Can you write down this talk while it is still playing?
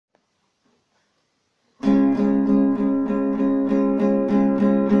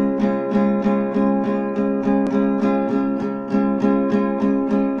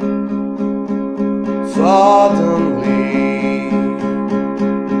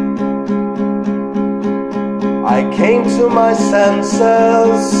I came to my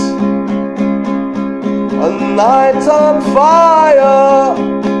senses. A night on fire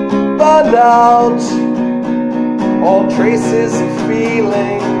burned out all traces of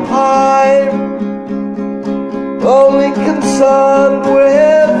feeling. I'm only concerned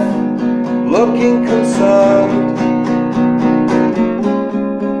with looking concerned.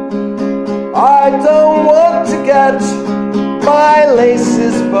 I don't want to get my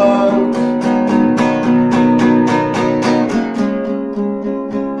laces burned.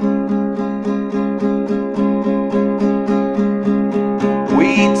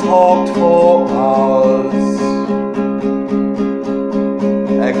 We talked for hours,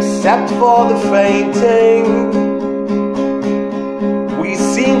 except for the fainting. We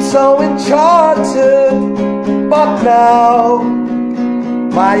seemed so enchanted, but now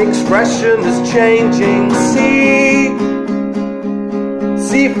my expression is changing.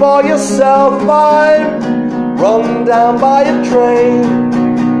 See for yourself, I'm run down by a train.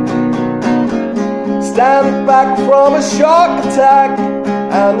 Stand back from a shark attack,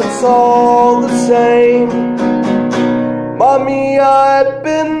 and it's all the same. Mommy, I've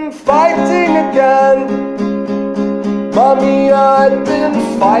been fighting again. Mommy, I've been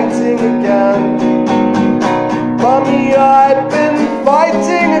fighting again. Mommy, I've been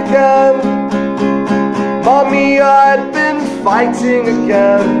fighting again. Mommy, I've been fighting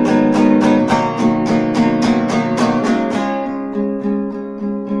again.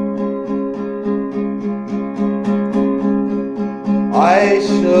 I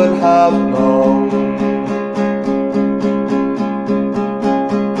should have known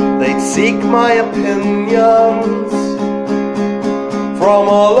they'd seek my opinions from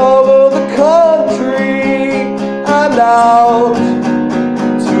all over the country and out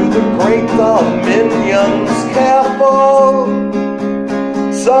to the great dominions. Careful,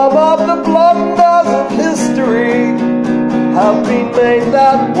 some of the blunders of history have been made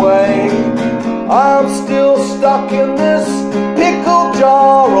that way. I'm still stuck in this pickle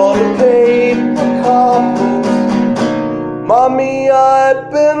jar on a paper carpet. Mommy, I've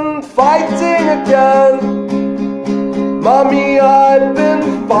been fighting again. Mommy, I've been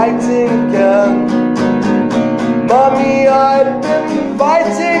fighting again. Mommy, I've been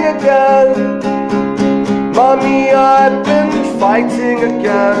fighting again. Mommy, I've been fighting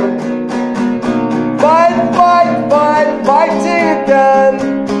again. Fight, fight, fight, fighting again.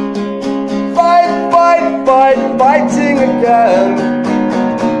 Fight, fight, fight, fighting again.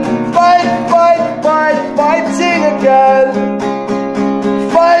 Fight, fight, fight, fighting again.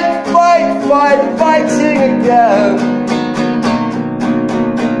 Fight, fight, fight, fighting again.